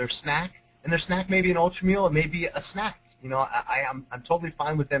meal, their snack, and their snack may be an ultra meal, it may be a snack. I'm totally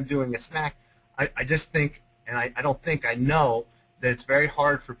fine with them doing a snack. I just think, and I know that it's very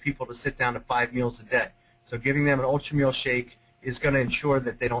hard for people to sit down to 5 meals a day. So giving them an ultra meal shake is going to ensure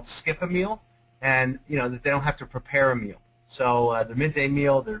that they don't skip a meal, and that they don't have to prepare a meal. So the midday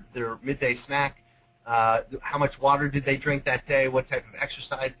meal, their midday snack, how much water did they drink that day? What type of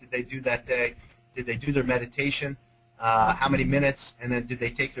exercise did they do that day? Did they do their meditation? How many minutes? And then did they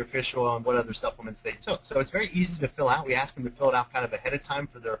take their fish oil, and what other supplements they took? So it's very easy to fill out. We ask them to fill it out kind of ahead of time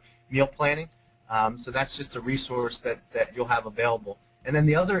for their meal planning. So that's just a resource that you'll have available. And then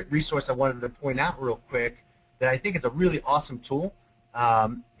the other resource I wanted to point out real quick that I think is a really awesome tool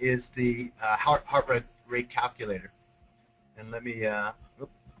is the heart rate calculator. And let me,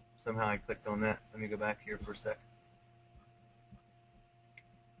 somehow I clicked on that. Let me go back here for a sec.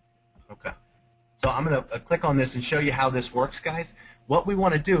 Okay. So I'm going to click on this and show you how this works, guys. What we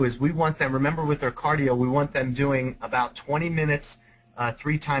want to do is we want them, remember with their cardio, we want them doing about 20 minutes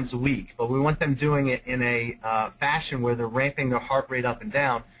 3 times a week, but we want them doing it in a fashion where they're ramping their heart rate up and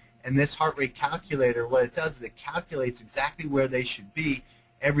down. And this heart rate calculator, what it does is it calculates exactly where they should be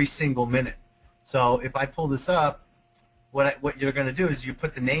every single minute. So if I pull this up, what you're going to do is you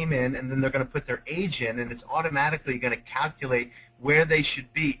put the name in, and then they're going to put their age in, and it's automatically going to calculate where they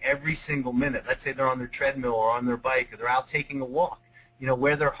should be every single minute. Let's say they're on their treadmill or on their bike, or they're out taking a walk,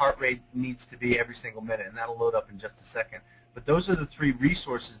 where their heart rate needs to be every single minute, and that'll load up in just a second. But those are the 3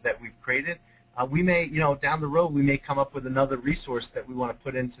 resources that we've created. We may, down the road, we may come up with another resource that we want to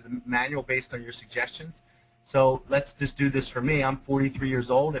put into the manual based on your suggestions. So let's just do this for me. I'm 43 years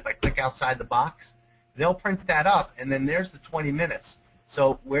old. If I click outside the box, they'll print that up, and then there's the 20 minutes.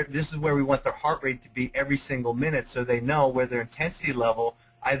 So this is where we want their heart rate to be every single minute, so they know where their intensity level,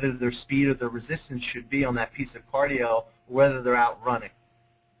 either their speed or their resistance, should be on that piece of cardio, or whether they're out running.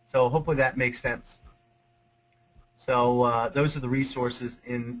 So hopefully that makes sense. So those are the resources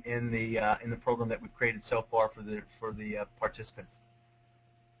in the program that we've created so far for the participants.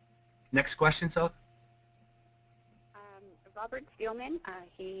 Next question, Sel. Robert Steelman,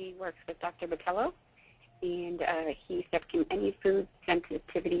 he works with Dr. Botello, And he said, can any food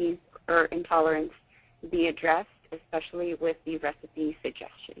sensitivities or intolerance be addressed, especially with the recipe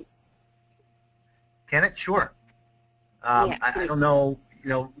suggestion? Can it? Sure. Yeah, I don't know,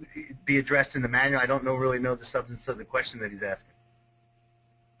 be addressed in the manual. I don't really know the substance of the question that he's asking.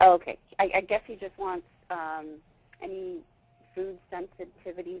 Okay. I guess he just wants any food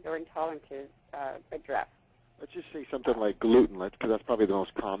sensitivities or intolerances addressed. Let's just say something like gluten, because that's probably the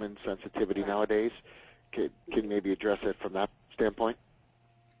most common sensitivity nowadays. Can maybe address it from that standpoint?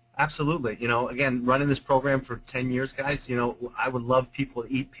 Absolutely. Again, running this program for 10 years, guys, I would love people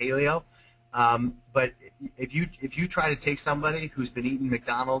to eat paleo. But if you try to take somebody who's been eating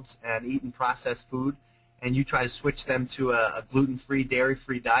McDonald's and eating processed food, and you try to switch them to a gluten-free,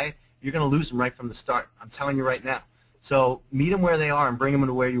 dairy-free diet, you're going to lose them right from the start. I'm telling you right now. So meet them where they are and bring them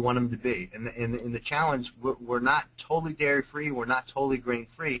to where you want them to be. And in the challenge, we're not totally dairy-free. We're not totally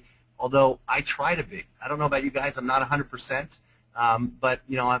grain-free, although I try to be. I don't know about you guys. I'm not 100%, but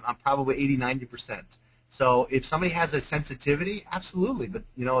I'm probably 80, 90%. So if somebody has a sensitivity, absolutely. But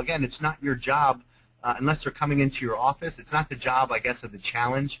again, it's not your job unless they're coming into your office. It's not the job, I guess, of the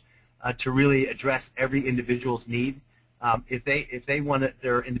challenge to really address every individual's need. If they want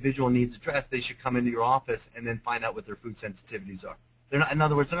their individual needs addressed, they should come into your office and then find out what their food sensitivities are. They're not, in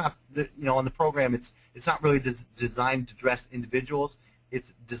other words, they're not. On the program, it's not really designed to address individuals.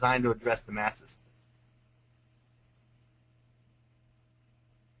 It's designed to address the masses.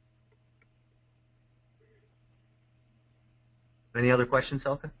 Any other questions,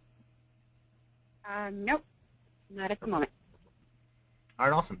 Helka? Nope, not at the moment. All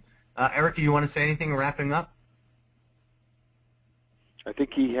right, awesome. Erica, you want to say anything wrapping up? I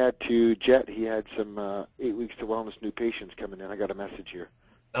think he had to jet. He had some 8 weeks to wellness new patients coming in. I got a message here.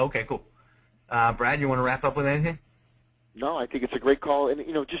 Okay, cool. Brad, you want to wrap up with anything? No, I think it's a great call. And,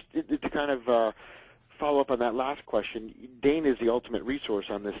 just to kind of follow up on that last question, Dane is the ultimate resource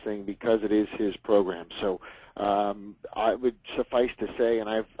on this thing because it is his program. So I would suffice to say,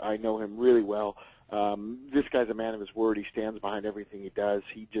 and I know him really well, this guy's a man of his word. He stands behind everything he does.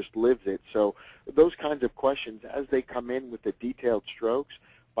 He just lives it. So those kinds of questions, as they come in with the detailed strokes,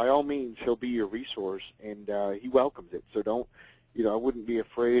 by all means, he'll be your resource, and he welcomes it. So don't, I wouldn't be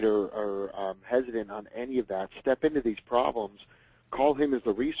afraid or hesitant on any of that. Step into these problems. Call him as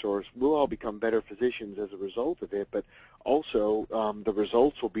the resource. We'll all become better physicians as a result of it, but also the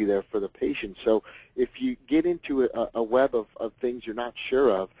results will be there for the patient. So if you get into a web of things you're not sure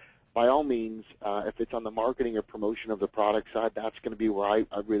of, by all means, if it's on the marketing or promotion of the product side, that's going to be where I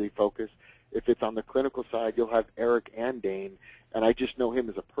really focus. If it's on the clinical side, you'll have Eric and Dane, and I just know him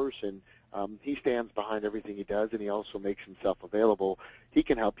as a person. He stands behind everything he does, and he also makes himself available. He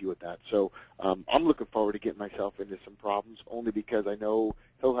can help you with that. So I'm looking forward to getting myself into some problems, only because I know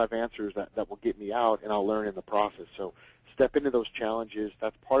he'll have answers that will get me out, and I'll learn in the process. So step into those challenges.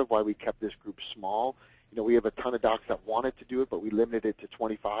 That's part of why we kept this group small. We have a ton of docs that wanted to do it, but we limited it to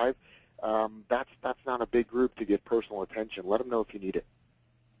 25. That's not a big group to get personal attention. Let them know if you need it.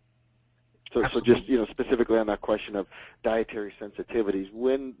 So just, specifically on that question of dietary sensitivities,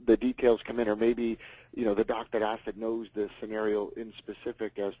 when the details come in, or maybe, the doc that asked it knows the scenario in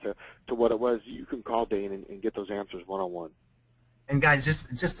specific as to what it was, you can call Dane and get those answers one-on-one. And guys,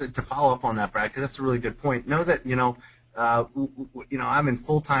 just to follow up on that, Brad, because that's a really good point. Know that, I'm in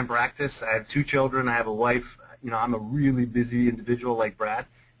full-time practice. I have 2 children. I have a wife. I'm a really busy individual like Brad,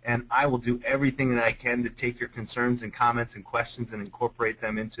 and I will do everything that I can to take your concerns and comments and questions and incorporate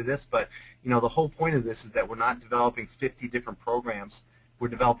them into this. But, the whole point of this is that we're not developing 50 different programs. We're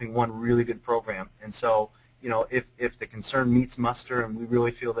developing one really good program. And so, if the concern meets muster and we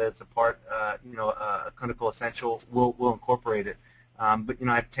really feel that it's a part, a clinical essential, we'll incorporate it. But,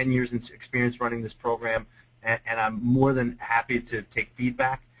 I have 10 years experience running this program, and I'm more than happy to take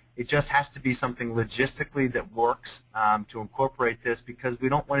feedback. It just has to be something logistically that works to incorporate this, because we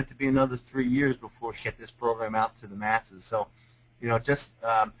don't want it to be another 3 years before we get this program out to the masses. So, just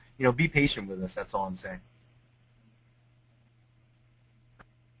be patient with us. That's all I'm saying.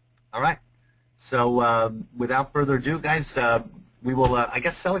 All right. So without further ado, guys, we will. I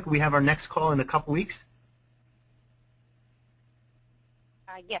guess, Selik, we have our next call in a couple weeks.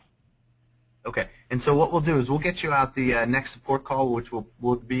 Yes. Okay, and so what we'll do is we'll get you out the next support call, which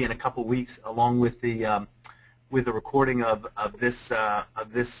will be in a couple weeks, along with the recording of this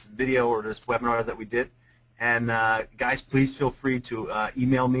video or this webinar that we did. And guys, please feel free to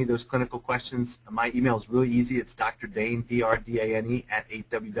email me those clinical questions. My email is really easy. It's Dr. Dane, D-R-D-A-N-E,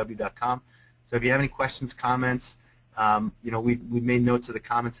 @8ww.com. So if you have any questions, comments, we made notes of the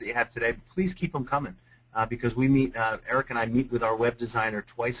comments that you have today. But please keep them coming, because we meet. Eric and I meet with our web designer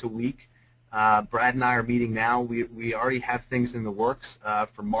twice a week. Brad and I are meeting now. We already have things in the works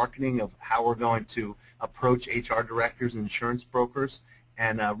for marketing of how we're going to approach HR directors and insurance brokers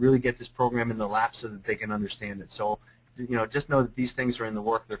and really get this program in the lap so that they can understand it. So, just know that these things are in the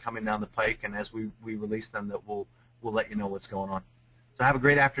work. They're coming down the pike, and as we release them, that we'll let you know what's going on. So have a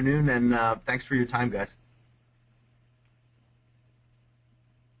great afternoon, and thanks for your time, guys.